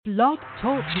Blog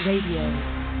Talk Radio.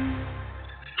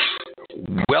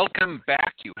 Welcome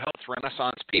back, you health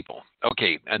renaissance people.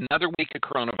 Okay, another week of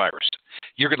coronavirus.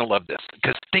 You're going to love this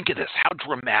because think of this. How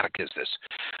dramatic is this?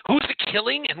 Who's it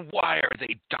killing and why are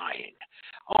they dying?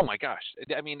 Oh my gosh.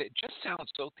 I mean, it just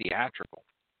sounds so theatrical.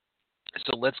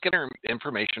 So let's get our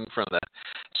information from the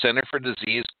Center for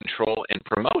Disease Control and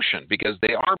Promotion because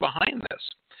they are behind this.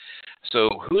 So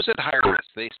who's at higher risk?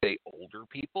 They say older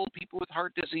people, people with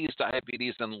heart disease,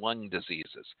 diabetes, and lung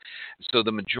diseases. So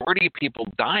the majority of people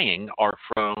dying are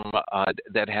from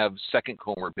that have second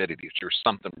comorbidities. There's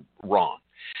something wrong.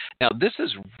 Now, this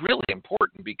is really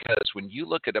important because when you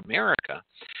look at America,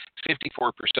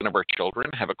 54% of our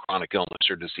children have a chronic illness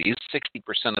or disease.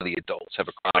 60% of the adults have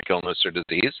a chronic illness or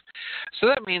disease. So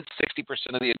that means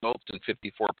 60% of the adults and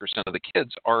 54% of the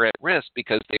kids are at risk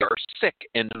because they are sick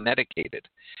and medicated.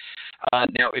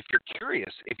 Now, if you're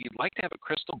curious, if you'd like to have a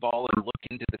crystal ball and look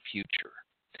into the future,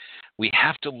 we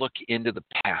have to look into the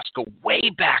past. Go way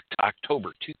back to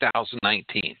October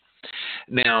 2019.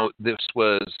 Now, this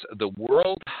was the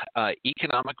World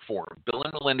Economic Forum, Bill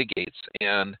and Melinda Gates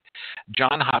and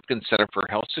Johns Hopkins Center for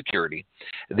Health Security.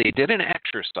 They did an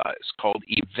exercise called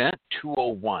Event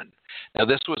 201. Now,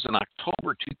 this was in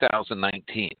October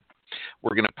 2019.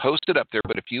 We're going to post it up there,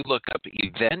 but if you look up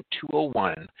Event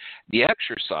 201, the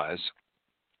exercise,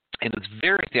 and it's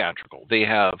very theatrical. They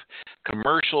have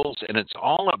commercials, and it's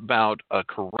all about a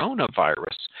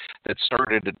coronavirus that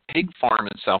started at a pig farm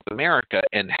in South America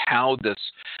and how this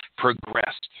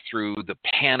progressed through the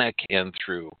panic and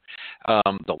through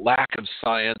the lack of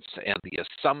science and the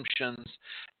assumptions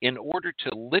in order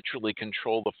to literally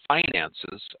control the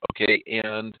finances, okay,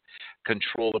 and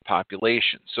control the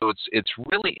population. So it's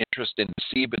really interesting to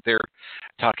see, but they're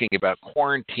talking about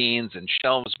quarantines and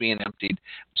shelves being emptied.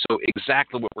 So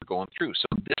exactly what we're going through. So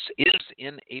this is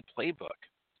in a playbook.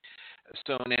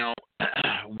 So now,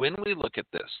 when we look at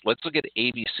this, let's look at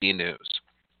ABC News.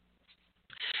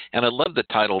 And I love the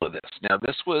title of this. Now,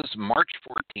 this was March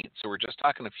 14th, so we're just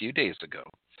talking a few days ago.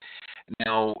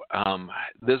 Now,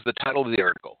 this is the title of the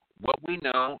article. What we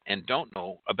know and don't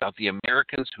know about the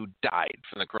Americans who died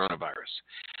from the coronavirus.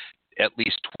 At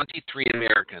least 23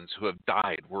 Americans who have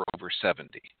died were over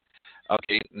 70.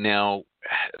 Okay, now,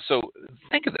 so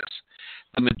think of this.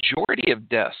 The majority of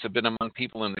deaths have been among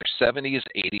people in their 70s,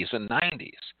 80s, and 90s.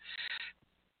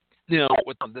 Now,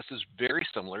 this is very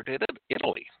similar to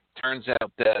Italy. Turns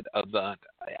out that of the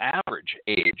average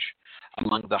age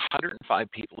among the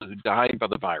 105 people who died by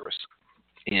the virus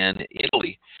in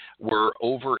Italy were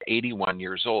over 81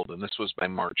 years old, and this was by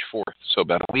March 4th, so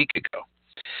about a week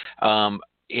ago.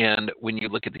 And when you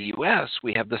look at the U.S.,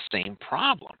 we have the same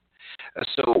problem.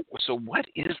 So what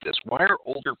is this? Why are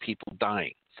older people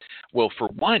dying? Well, for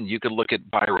one, you could look at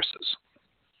viruses.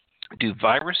 Do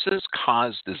viruses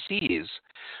cause disease,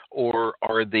 or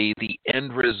are they the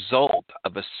end result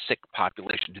of a sick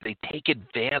population? Do they take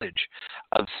advantage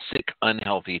of sick,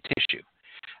 unhealthy tissue?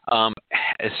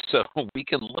 So we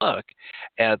can look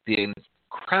at the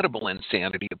incredible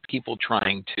insanity of people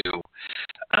trying to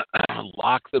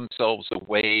lock themselves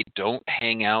away, don't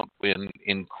hang out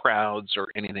in crowds or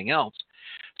anything else.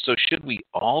 So should we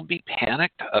all be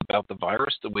panicked about the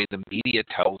virus the way the media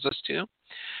tells us to?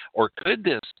 Or could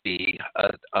this be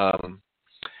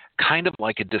kind of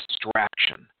like a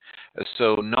distraction?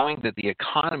 So knowing that the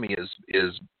economy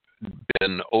is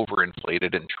been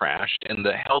overinflated and trashed and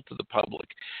the health of the public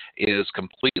is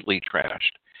completely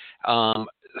trashed.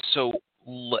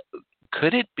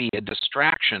 Could it be a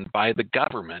distraction by the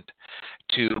government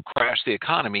to crash the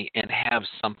economy and have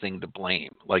something to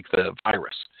blame, like the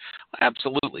virus?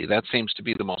 Absolutely. That seems to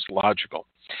be the most logical.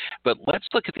 But let's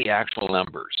look at the actual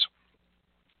numbers.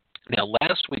 Now,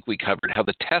 last week we covered how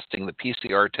the testing, the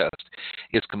PCR test,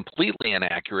 is completely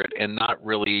inaccurate and not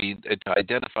really to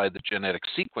identify the genetic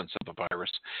sequence of the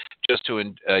virus, just to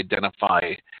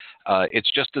identify,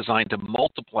 it's just designed to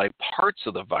multiply parts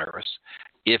of the virus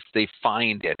if they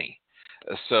find any.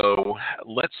 So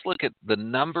let's look at the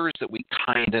numbers that we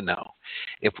kind of know.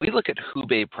 If we look at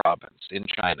Hubei province in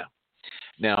China,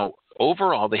 now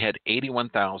overall they had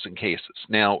 81,000 cases.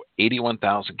 Now,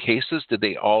 81,000 cases, did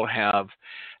they all have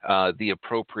the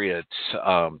appropriate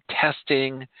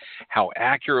testing? How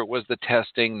accurate was the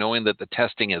testing, knowing that the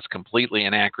testing is completely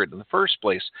inaccurate in the first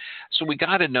place? So we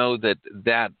got to know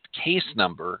that case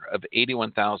number of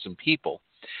 81,000 people,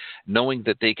 knowing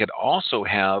that they could also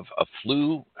have a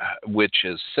flu, which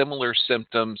has similar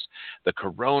symptoms. The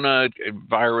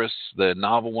coronavirus, the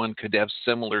novel one, could have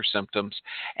similar symptoms,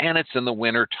 and it's in the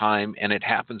winter time, and it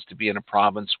happens to be in a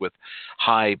province with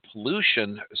high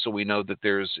pollution, so we know that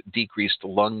there's decreased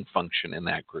lung function in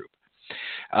that group.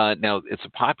 Now, it's a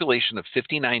population of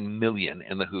 59 million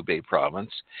in the Hubei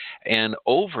province, and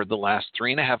over the last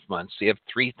 3.5 months, they have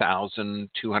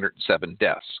 3,207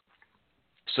 deaths.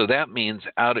 So that means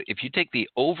if you take the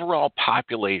overall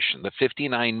population, the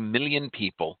 59 million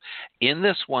people in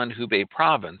this one Hubei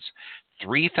province,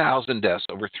 3,000 deaths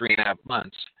over 3.5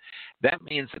 months, that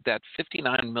means that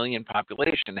 59 million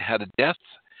population had a death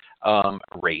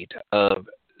rate of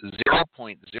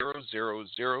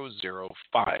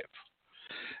 0.00005.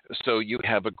 So you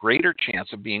have a greater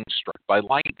chance of being struck by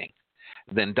lightning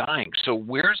than dying. So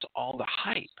where's all the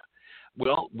hype?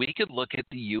 Well, we could look at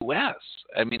the U.S.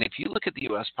 I mean, if you look at the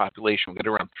U.S. population, we get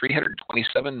around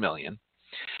 327 million.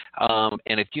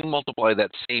 And if you multiply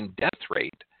that same death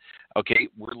rate, okay,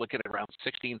 we're looking at around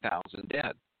 16,000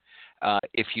 dead.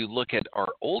 If you look at our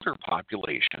older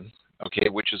population, okay,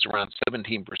 which is around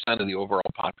 17% of the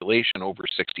overall population over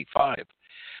 65,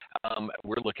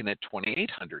 we're looking at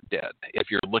 2,800 dead.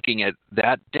 If you're looking at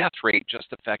that death rate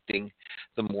just affecting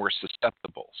the more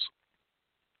susceptibles.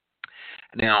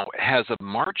 Now, as of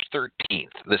March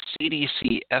 13th, the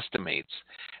CDC estimates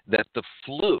that the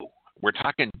flu, we're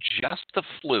talking just the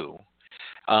flu,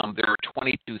 there are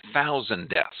 22,000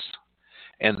 deaths.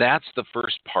 And that's the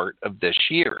first part of this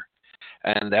year.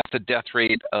 And that's a death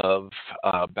rate of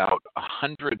about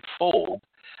 100-fold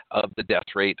of the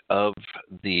death rate of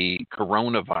the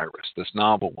coronavirus, this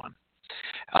novel one.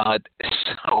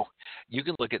 So you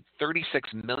can look at 36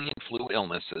 million flu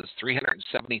illnesses,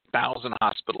 370,000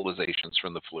 hospitalizations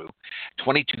from the flu,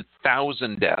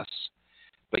 22,000 deaths,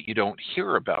 but you don't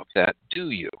hear about that,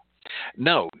 do you?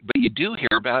 No, but you do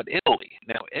hear about Italy.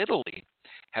 Now, Italy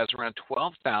has around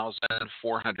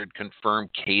 12,400 confirmed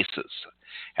cases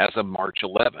as of March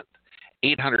 11th,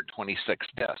 826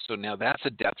 deaths. So now that's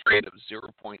a death rate of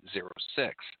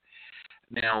 0.06.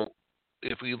 Now,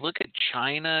 if we look at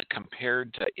China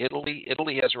compared to Italy,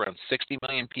 Italy has around 60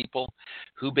 million people.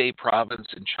 Hubei province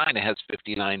in China has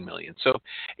 59 million. So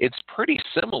it's pretty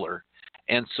similar.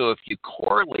 And so if you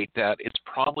correlate that, it's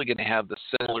probably going to have the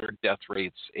similar death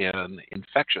rates and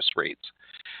infectious rates.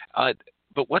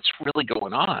 But what's really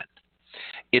going on?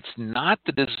 It's not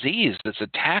the disease that's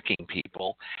attacking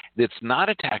people. It's not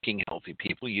attacking healthy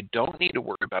people. You don't need to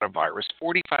worry about a virus.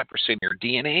 45% of your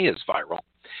DNA is viral.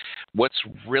 What's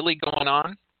really going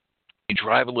on? You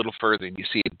drive a little further and you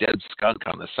see a dead skunk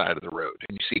on the side of the road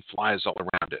and you see flies all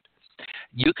around it.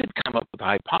 You could come up with a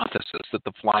hypothesis that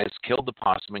the flies killed the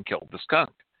possum and killed the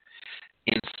skunk.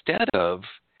 Instead of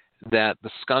that, the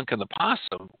skunk and the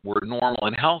possum were normal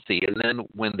and healthy, and then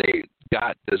when they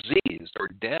got diseased or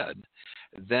dead,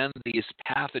 then these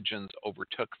pathogens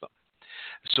overtook them.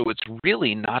 So it's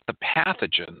really not the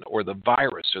pathogen or the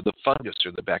virus or the fungus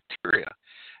or the bacteria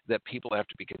that people have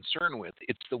to be concerned with.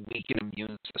 It's the weakened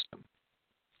immune system.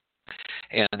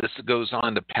 And this goes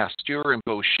on to Pasteur and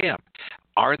Beauchamp.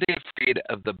 Are they afraid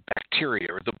of the bacteria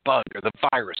or the bug or the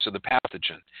virus or the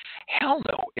pathogen? Hell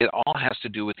no. It all has to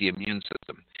do with the immune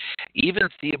system. Even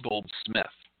Theobald Smith,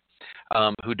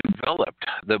 who developed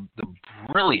the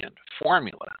brilliant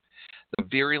formula, the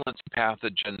virulence of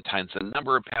pathogen times the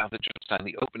number of pathogens times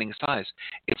the opening size,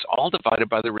 it's all divided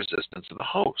by the resistance of the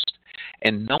host.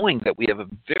 And knowing that we have a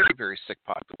very, very sick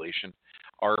population,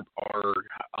 our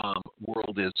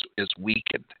world is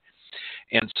weakened.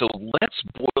 And so let's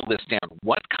boil this down.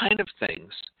 What kind of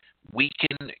things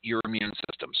weaken your immune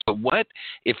system? So what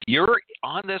if you're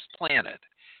on this planet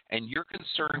and you're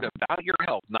concerned about your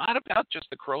health, not about just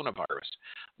the coronavirus,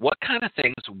 what kind of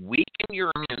things weaken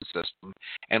your immune system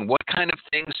and what kind of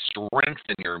things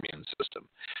strengthen your immune system?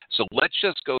 So let's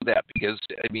just go that, because,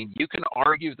 I mean, you can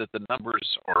argue that the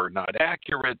numbers are not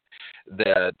accurate,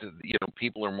 that,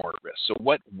 people are more at risk. So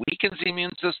what weakens the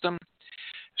immune system?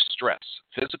 Stress,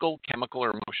 physical, chemical,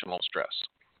 or emotional stress.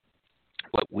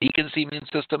 What weakens the immune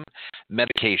system?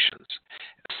 Medications,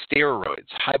 steroids,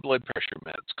 high blood pressure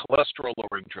meds,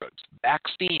 cholesterol-lowering drugs,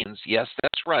 vaccines. Yes,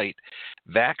 that's right.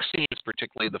 Vaccines,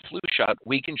 particularly the flu shot,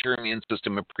 weakens your immune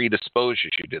system and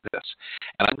predisposes you to this.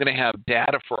 And I'm going to have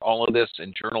data for all of this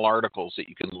in journal articles that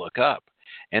you can look up.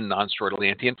 And non-steroidal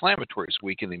anti-inflammatories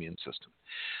weaken the immune system.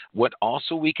 What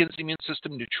also weakens the immune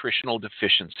system? Nutritional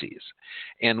deficiencies.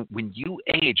 And when you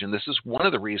age, and this is one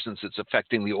of the reasons it's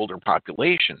affecting the older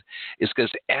population, is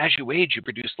because as you age, you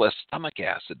produce less stomach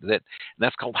acid.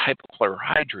 That's called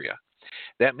hypochlorhydria.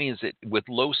 That means that with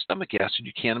low stomach acid,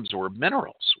 you can't absorb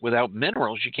minerals. Without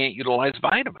minerals, you can't utilize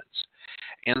vitamins.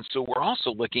 And so we're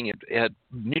also looking at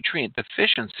nutrient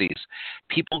deficiencies,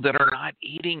 people that are not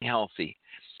eating healthy,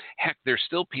 Heck, there's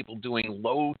still people doing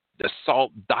low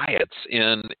salt diets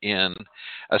in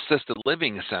assisted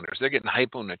living centers. They're getting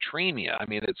hyponatremia. I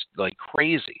mean, it's like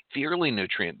crazy, severely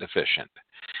nutrient deficient.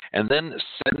 And then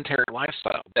sedentary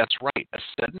lifestyle. That's right. A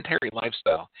sedentary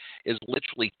lifestyle is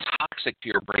literally toxic to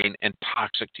your brain and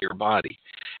toxic to your body,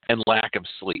 and lack of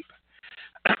sleep.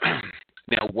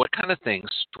 Now, what kind of things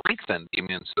strengthen the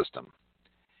immune system?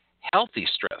 Healthy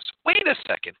stress. Wait a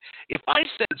second. If I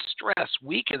said stress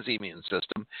weakens the immune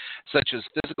system, such as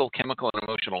physical, chemical, and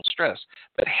emotional stress,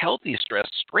 but healthy stress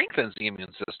strengthens the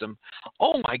immune system,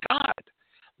 oh my God,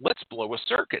 let's blow a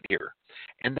circuit here.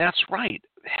 And that's right.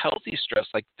 Healthy stress,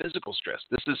 like physical stress,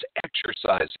 this is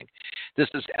exercising. This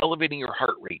is elevating your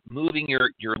heart rate, moving your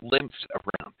lymph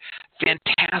around.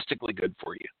 Fantastically good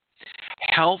for you.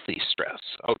 Healthy stress,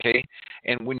 okay?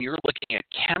 And when you're looking at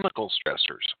chemical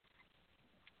stressors,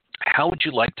 how would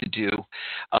you like to do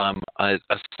a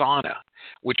sauna,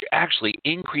 which actually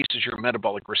increases your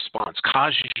metabolic response,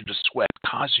 causes you to sweat,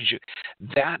 causes you,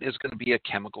 that is going to be a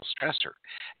chemical stressor.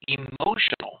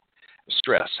 Emotional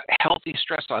stress, healthy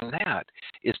stress on that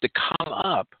is to come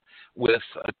up with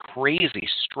a crazy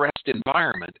stressed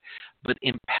environment, but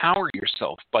empower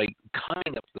yourself by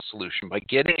coming up with the solution, by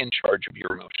getting in charge of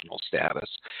your emotional status,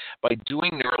 by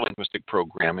doing neurolinguistic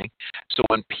programming. So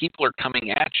when people are coming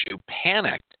at you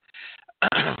panicked,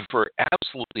 for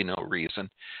absolutely no reason,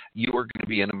 you are going to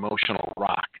be an emotional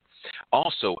rock.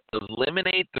 Also,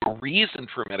 eliminate the reason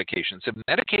for medications. If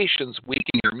medications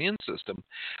weaken your immune system,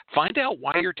 find out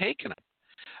why you're taking them.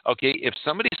 Okay, if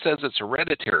somebody says it's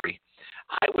hereditary,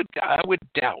 I would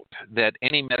doubt that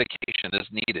any medication is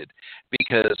needed,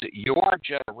 because your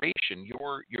generation,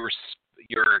 your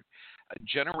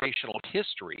generational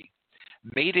history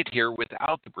made it here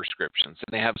without the prescriptions,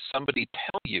 and they have somebody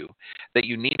tell you that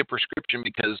you need a prescription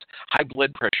because high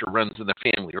blood pressure runs in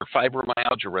the family, or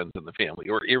fibromyalgia runs in the family,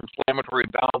 or inflammatory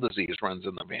bowel disease runs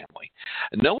in the family.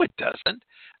 No, it doesn't.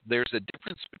 There's a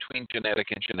difference between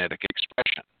genetic and genetic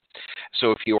expression.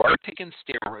 So if you are taking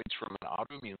steroids from an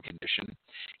autoimmune condition,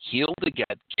 heal the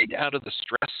gut, get out of the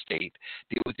stress state,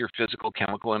 deal with your physical,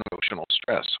 chemical, and emotional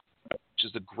stress, which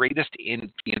is the greatest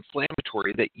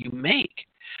anti-inflammatory that you make.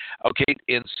 Okay,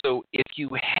 and so if you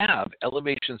have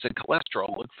elevations in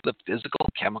cholesterol, look for the physical,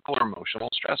 chemical, or emotional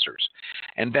stressors.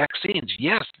 And vaccines,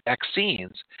 yes,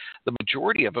 vaccines, the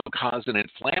majority of them cause an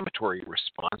inflammatory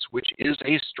response, which is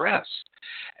a stress.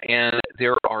 And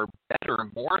there are better,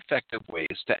 more effective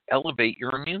ways to elevate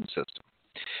your immune system.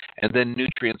 And then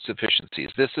nutrient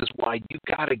sufficiencies. This is why you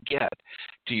got to get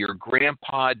to your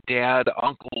grandpa, dad,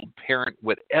 uncle, parent,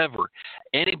 whatever,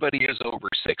 anybody who's over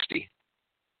 60,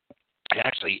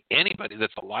 actually anybody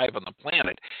that's alive on the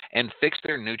planet, and fix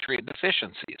their nutrient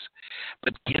deficiencies.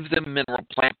 But give them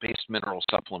plant-based mineral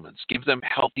supplements. Give them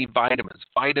healthy vitamins,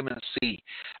 vitamin C,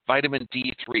 vitamin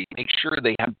D3. Make sure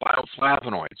they have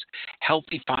bioflavonoids,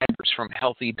 healthy fibers from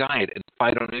healthy diet, and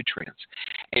phytonutrients.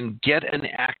 And get an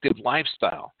active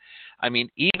lifestyle. I mean,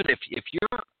 even if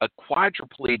you're a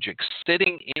quadriplegic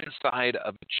sitting inside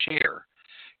of a chair,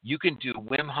 you can do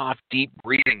Wim Hof deep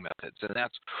breathing methods, and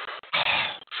that's.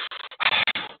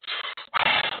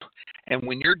 And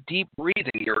when you're deep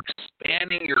breathing, you're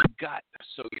expanding your gut,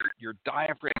 so your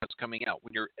diaphragm is coming out.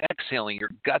 When you're exhaling,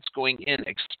 your gut's going in,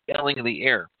 expelling the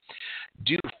air.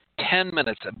 Do 10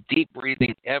 minutes of deep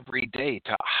breathing every day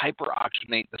to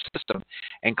hyperoxygenate the system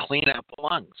and clean out the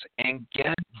lungs. And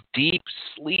get deep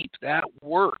sleep. That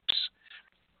works.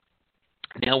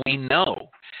 Now we know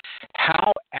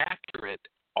how accurate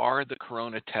are the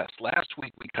corona tests. Last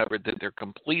week we covered that they're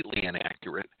completely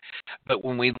inaccurate. But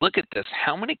when we look at this,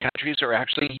 how many countries are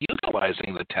actually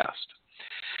utilizing the test?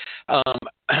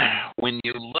 When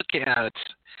you look at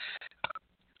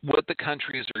what the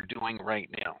countries are doing right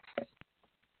now,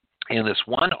 in this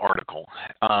one article,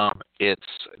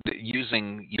 it's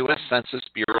using U.S. Census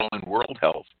Bureau and World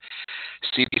Health,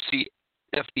 CDC,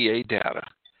 FDA data.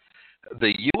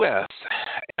 The U.S.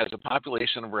 has a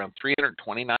population of around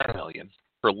 329 million.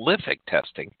 Prolific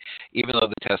testing, even though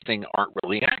the testing aren't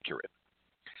really accurate.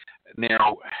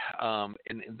 Now,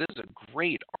 and this is a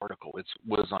great article. It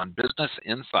was on Business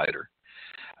Insider.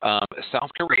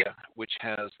 South Korea, which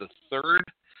has the third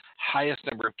highest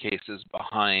number of cases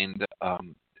behind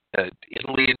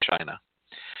Italy and China,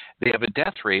 they have a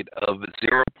death rate of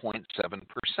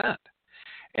 0.7%.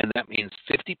 And that means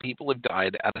 50 people have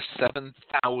died out of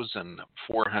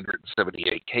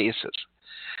 7,478 cases.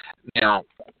 Now,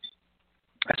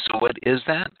 so what is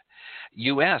that?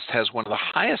 U.S. has one of the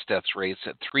highest death rates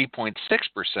at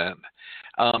 3.6%,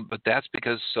 but that's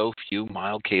because so few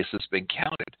mild cases have been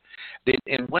counted.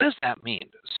 And what does that mean?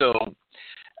 So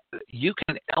you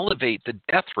can elevate the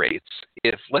death rates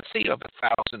if, let's say, you have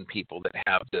 1,000 people that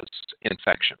have this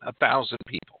infection, 1,000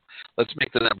 people. Let's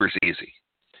make the numbers easy.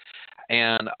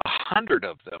 And 100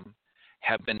 of them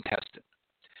have been tested.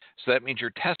 So that means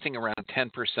you're testing around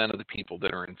 10% of the people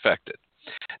that are infected.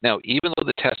 Now, even though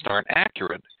the tests aren't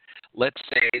accurate, let's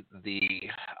say the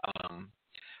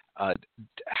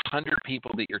 100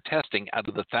 people that you're testing out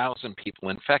of the 1,000 people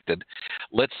infected,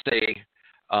 let's say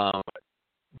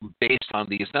based on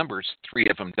these numbers, 3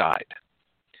 of them died.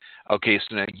 Okay,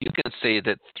 so now you can say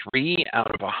that 3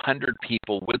 out of 100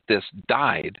 people with this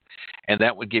died, and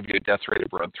that would give you a death rate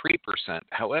of around 3%.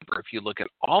 However, if you look at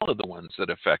all of the ones that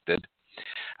affected,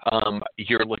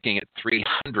 you're looking at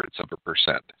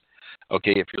 0.03%.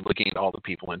 Okay, if you're looking at all the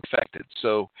people infected.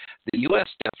 So the U.S.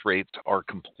 death rates are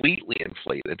completely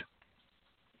inflated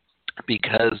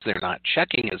because they're not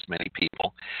checking as many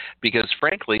people, because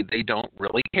frankly, they don't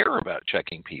really care about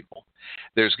checking people.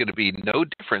 There's going to be no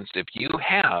difference if you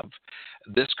have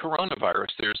this coronavirus.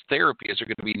 There's therapies are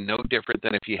going to be no different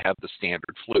than if you have the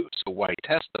standard flu. So why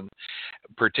test them,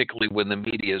 particularly when the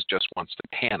media just wants to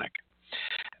panic?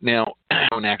 Now, I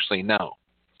don't actually know.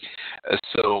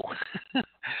 So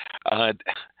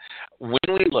when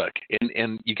we look,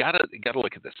 and you gotta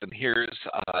look at this, and here's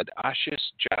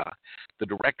Ashish Jha, the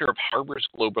director of Harvard's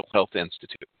Global Health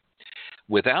Institute.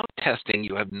 Without testing,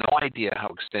 you have no idea how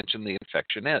extensive the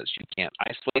infection is. You can't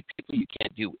isolate people. You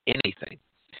can't do anything.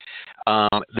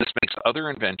 This makes other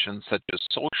inventions such as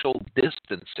social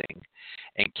distancing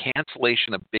and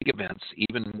cancellation of big events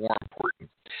even more important.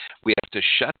 We have to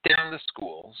shut down the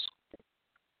schools,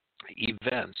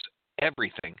 events,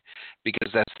 everything,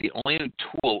 because that's the only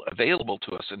tool available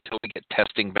to us until we get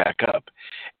testing back up.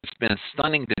 It's been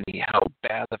stunning to me how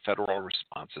bad the federal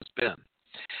response has been.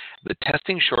 The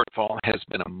testing shortfall has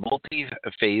been a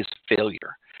multi-phase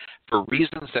failure. For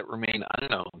reasons that remain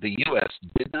unknown, the U.S.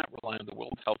 did not rely on the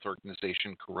World Health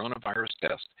Organization coronavirus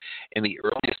test in the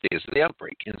earliest days of the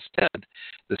outbreak. Instead,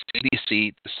 the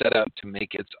CDC set out to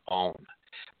make its own.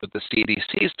 But the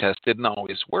CDC's test didn't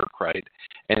always work right,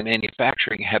 and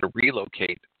manufacturing had to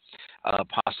relocate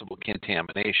possible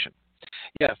contamination.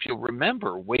 Yeah, if you'll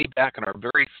remember, way back in our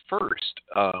very first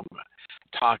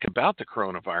talk about the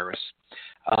coronavirus,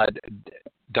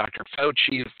 Dr.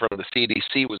 Fauci from the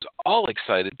CDC was all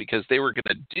excited because they were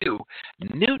going to do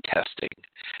new testing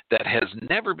that has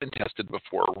never been tested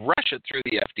before, rush it through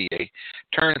the FDA.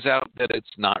 Turns out that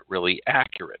it's not really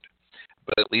accurate,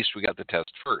 but at least we got the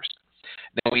test first.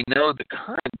 Now, we know the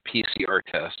current PCR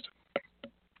test,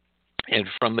 and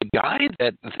from the guy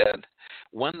that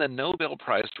won the Nobel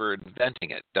Prize for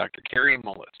inventing it, Dr. Kary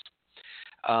Mullis,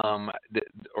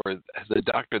 or the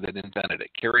doctor that invented it,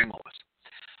 Kary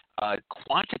Mullis,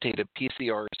 quantitative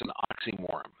PCR is an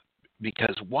oxymoron.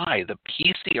 Because why? The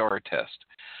PCR test,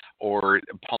 or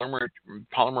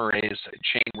polymerase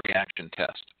chain reaction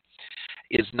test,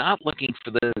 is not looking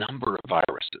for the number of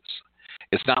viruses.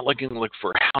 It's not looking to look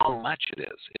for how much it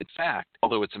is. In fact,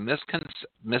 although it's a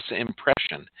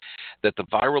misimpression that the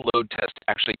viral load tests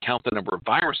actually count the number of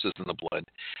viruses in the blood,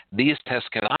 these tests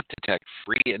cannot detect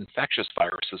free infectious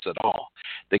viruses at all.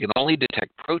 They can only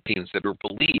detect proteins that are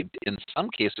believed, in some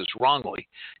cases wrongly,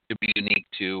 to be unique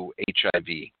to HIV.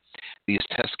 These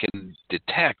tests can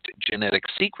detect genetic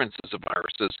sequences of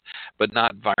viruses, but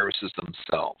not viruses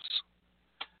themselves.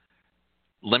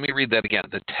 Let me read that again.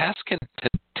 The test can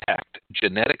detect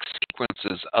genetic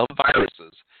sequences of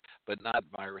viruses, but not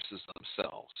viruses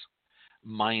themselves.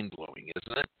 Mind-blowing,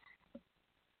 isn't it?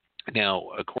 Now,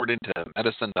 according to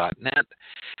medicine.net,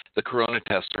 the corona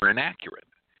tests are inaccurate.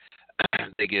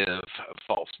 They give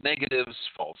false negatives,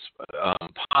 false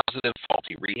positive,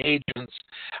 faulty reagents.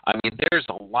 I mean, there's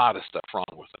a lot of stuff wrong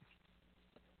with them.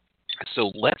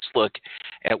 So let's look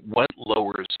at what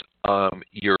lowers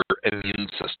your immune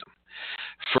system.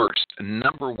 First,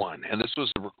 number one, and this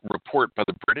was a report by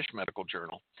the British Medical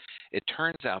Journal, it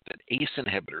turns out that ACE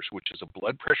inhibitors, which is a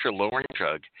blood pressure lowering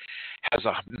drug, has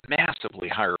a massively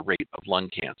higher rate of lung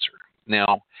cancer.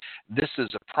 Now, this is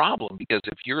a problem because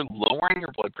if you're lowering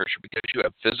your blood pressure because you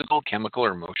have physical, chemical,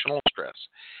 or emotional stress,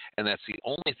 and that's the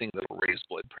only thing that will raise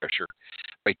blood pressure,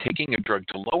 by taking a drug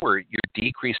to lower it, you're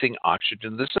decreasing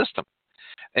oxygen in the system.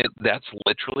 And that's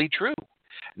literally true.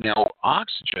 Now,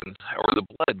 oxygen, or the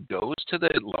blood, goes to the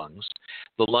lungs.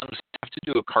 The lungs have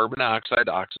to do a carbon dioxide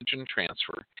oxygen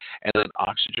transfer, and then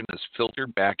oxygen is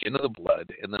filtered back into the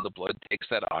blood, and then the blood takes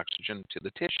that oxygen to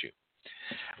the tissue.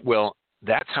 Well,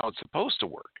 that's how it's supposed to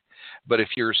work. But if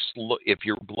your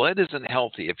blood isn't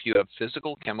healthy, if you have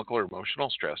physical, chemical, or emotional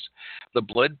stress, the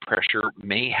blood pressure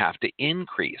may have to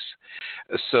increase.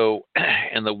 So,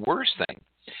 and the worst thing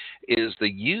is the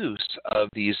use of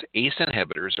these ACE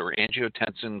inhibitors or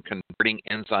angiotensin converting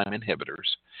enzyme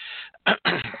inhibitors.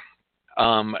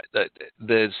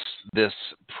 This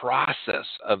process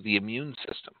of the immune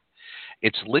system.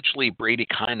 It's literally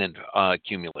bradykinin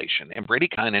accumulation. And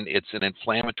bradykinin, it's an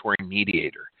inflammatory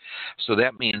mediator. So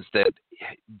that means that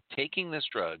taking this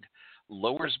drug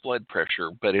lowers blood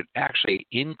pressure, but it actually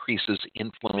increases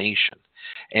inflammation.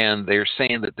 And they're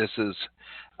saying that this is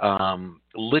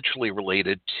literally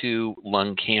related to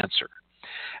lung cancer.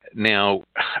 Now,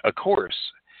 of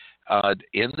course,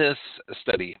 in this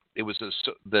study, it was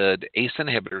the ACE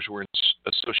inhibitors were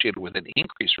associated with an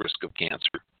increased risk of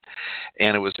cancer,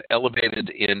 and it was elevated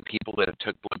in people that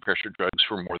took blood pressure drugs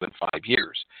for more than 5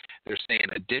 years. They're saying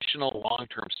additional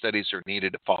long-term studies are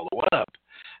needed to follow up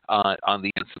on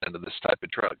the incidence of this type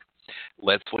of drug.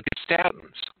 Let's look at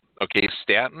statins. Okay,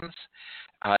 statins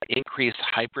increase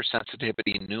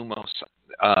hypersensitivity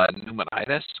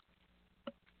pneumonitis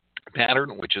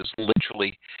pattern, which is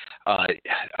literally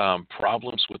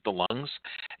problems with the lungs.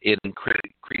 It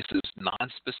increases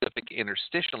nonspecific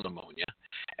interstitial pneumonia,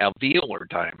 alveolar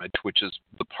damage, which is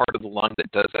the part of the lung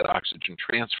that does that oxygen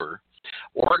transfer,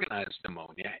 organized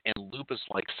pneumonia, and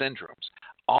lupus-like syndromes.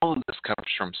 All of this comes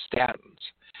from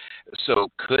statins. So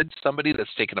could somebody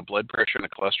that's taken a blood pressure and a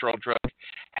cholesterol drug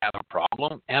have a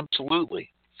problem?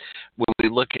 Absolutely. When we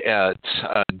look at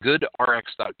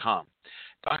GoodRx.com,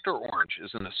 Dr. Orange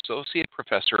is an associate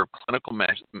professor of clinical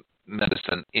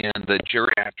medicine in the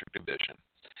geriatric division,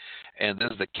 and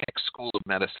this is the Keck School of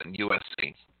Medicine,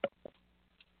 USC.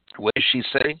 What does she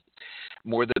say?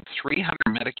 More than 300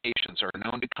 medications are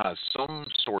known to cause some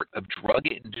sort of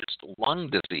drug-induced lung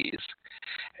disease,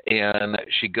 and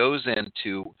she goes in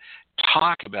to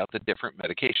talk about the different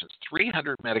medications.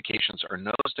 300 medications are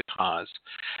known to cause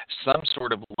some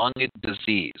sort of lung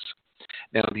disease.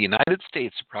 Now, in the United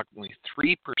States, approximately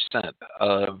 3%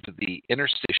 of the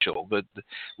interstitial,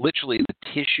 literally the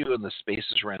tissue and the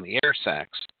spaces around the air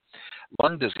sacs,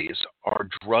 lung disease are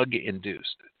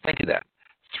drug-induced. Think of that.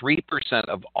 3%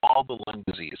 of all the lung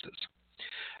diseases.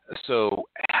 So,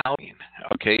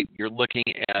 you're looking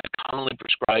at commonly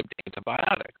prescribed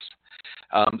antibiotics,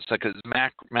 such as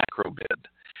Macrobid.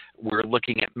 We're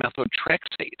looking at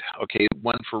methotrexate,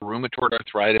 one for rheumatoid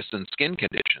arthritis and skin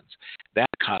conditions. That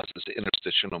causes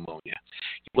interstitial pneumonia.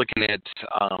 You're looking at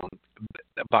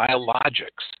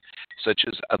biologics, such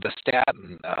as the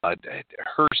statin,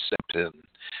 Herceptin.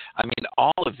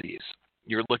 All of these.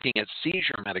 You're looking at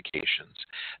seizure medications,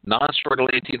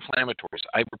 non-steroidal anti-inflammatories,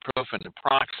 ibuprofen,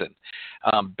 naproxen,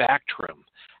 Bactrim,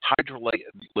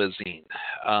 hydralazine,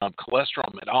 all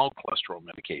cholesterol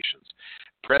medications,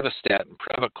 Prevacin,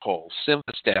 Prevacol,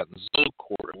 Simvastatin,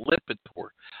 Zocor, Lipitor.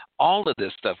 All of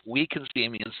this stuff weakens the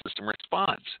immune system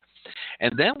response.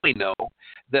 And then we know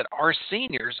that our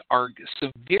seniors are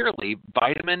severely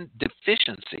vitamin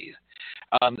deficiencies.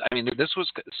 This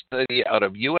was a study out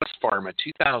of U.S. Pharma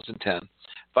 2010,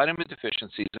 vitamin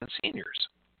deficiencies in seniors.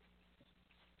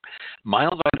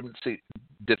 Mild vitamin C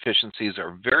deficiencies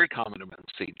are very common among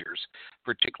seniors,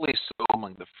 particularly so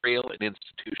among the frail and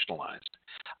institutionalized.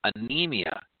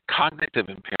 Anemia, cognitive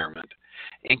impairment,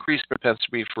 increased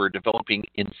propensity for developing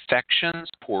infections,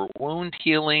 poor wound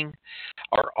healing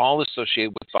are all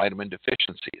associated with vitamin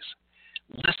deficiencies.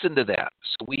 Listen to that.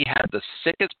 So we have the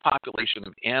sickest population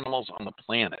of animals on the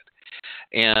planet,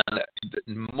 and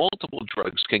multiple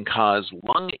drugs can cause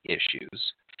lung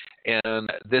issues,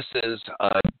 and this is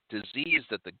a disease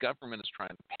that the government is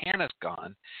trying to panic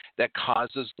on that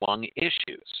causes lung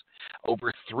issues.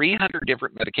 Over 300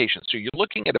 different medications. So you're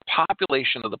looking at a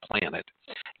population of the planet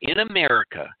in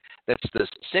America that's the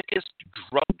sickest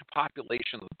drugged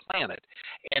population of the planet,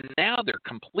 and now they're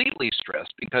completely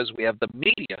stressed because we have the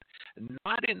media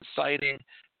not inciting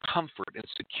comfort and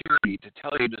security to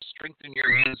tell you to strengthen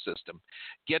your immune system,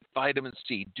 get vitamin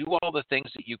C, do all the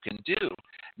things that you can do.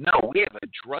 No, we have a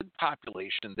drug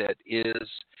population that is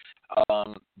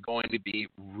going to be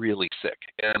really sick.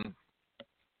 And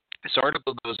this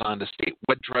article goes on to state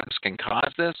what drugs can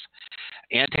cause this.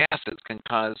 Antacids can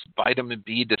cause vitamin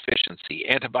B deficiency,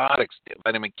 antibiotics,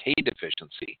 vitamin K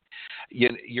deficiency.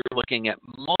 You're looking at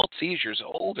seizures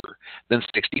older than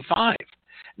 65.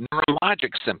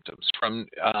 Neurologic symptoms from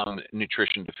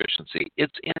nutrition deficiency.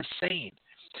 It's insane.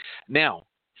 Now,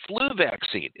 flu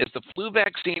vaccine. Is the flu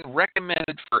vaccine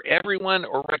recommended for everyone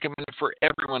or recommended for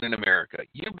everyone in America?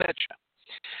 You betcha.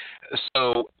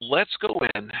 So let's go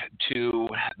in to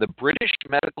the British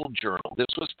Medical Journal. This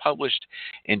was published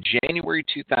in January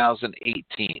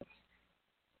 2018.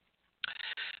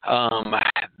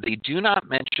 They do not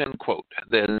mention, quote,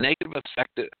 the negative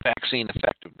vaccine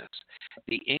effectiveness,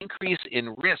 the increase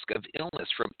in risk of illness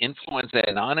from influenza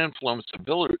and non-influenza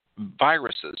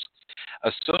viruses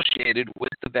associated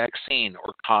with the vaccine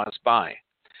or caused by.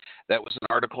 That was an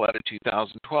article out of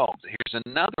 2012. Here's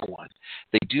another one.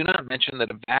 They do not mention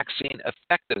that a vaccine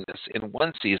effectiveness in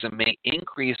one season may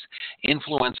increase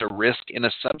influenza risk in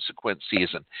a subsequent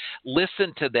season.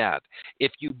 Listen to that.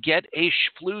 If you get a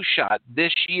flu shot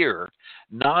this year,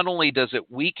 not only does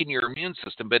it weaken your immune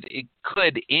system, but it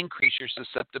could increase your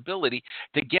susceptibility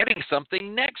to getting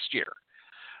something next year.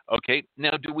 Okay,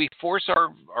 now do we force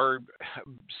our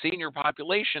senior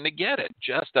population to get it?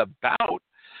 Just about.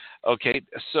 Okay,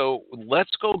 so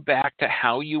let's go back to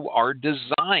how you are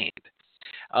designed.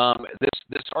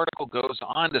 This article goes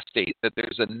on to state that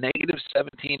there's a negative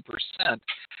 17%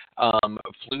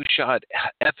 flu shot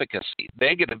efficacy.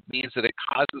 Negative means that it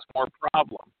causes more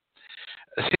problem.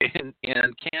 In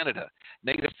Canada,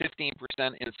 negative 15%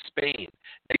 in Spain,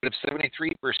 negative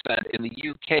 73% in the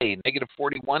UK, negative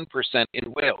 41%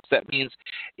 in Wales. That means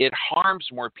it harms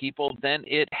more people than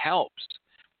it helps.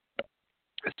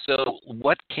 So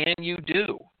what can you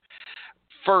do?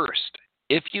 First,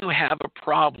 if you have a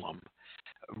problem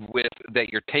with that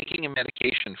you're taking a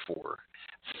medication for,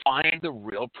 find the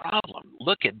real problem.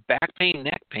 Look at back pain,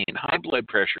 neck pain, high blood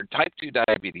pressure, type 2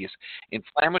 diabetes,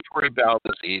 inflammatory bowel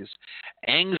disease,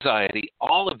 anxiety.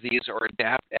 All of these are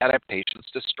adaptations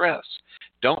to stress.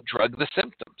 Don't drug the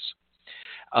symptoms.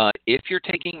 If you're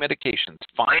taking medications,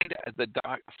 find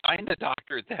a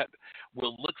doctor that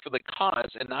will look for the cause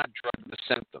and not drug the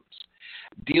symptoms.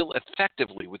 Deal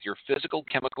effectively with your physical,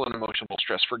 chemical, and emotional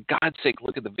stress. For God's sake,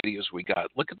 look at the videos we got.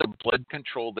 Look at the blood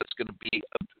control that's going to be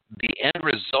the end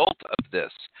result of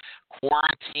this.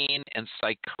 Quarantine and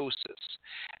psychosis.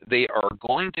 They are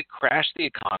going to crash the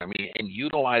economy and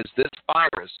utilize this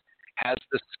virus as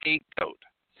the scapegoat.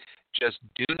 Just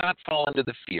do not fall into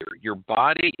the fear. Your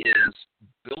body is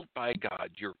built by God.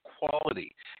 Your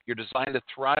quality. You're designed to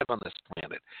thrive on this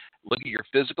planet. Look at your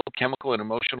physical, chemical, and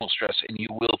emotional stress, and you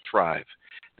will thrive.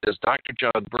 This is Dr.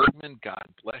 John Bergman. God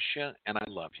bless you, and I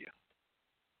love you.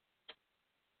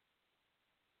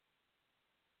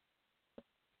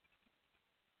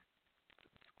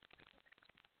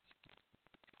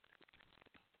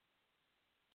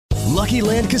 Lucky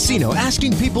Land Casino,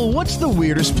 asking people, what's the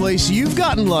weirdest place you've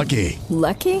gotten lucky?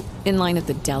 Lucky? In line at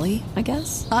the deli, I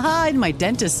guess? Aha, in my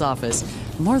dentist's office.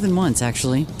 More than once,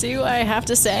 actually. Do I have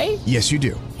to say? Yes, you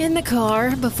do. In the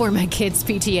car before my kids'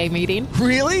 PTA meeting.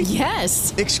 Really?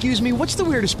 Yes. Excuse me, what's the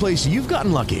weirdest place you've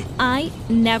gotten lucky? I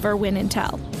never win and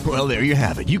tell. Well, there you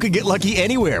have it. You can get lucky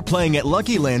anywhere, playing at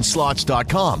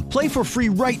LuckyLandSlots.com. Play for free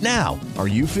right now. Are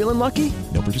you feeling lucky?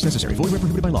 No purchase necessary. Void where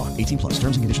prohibited by law. 18+.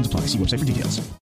 Terms and conditions apply. See website for details.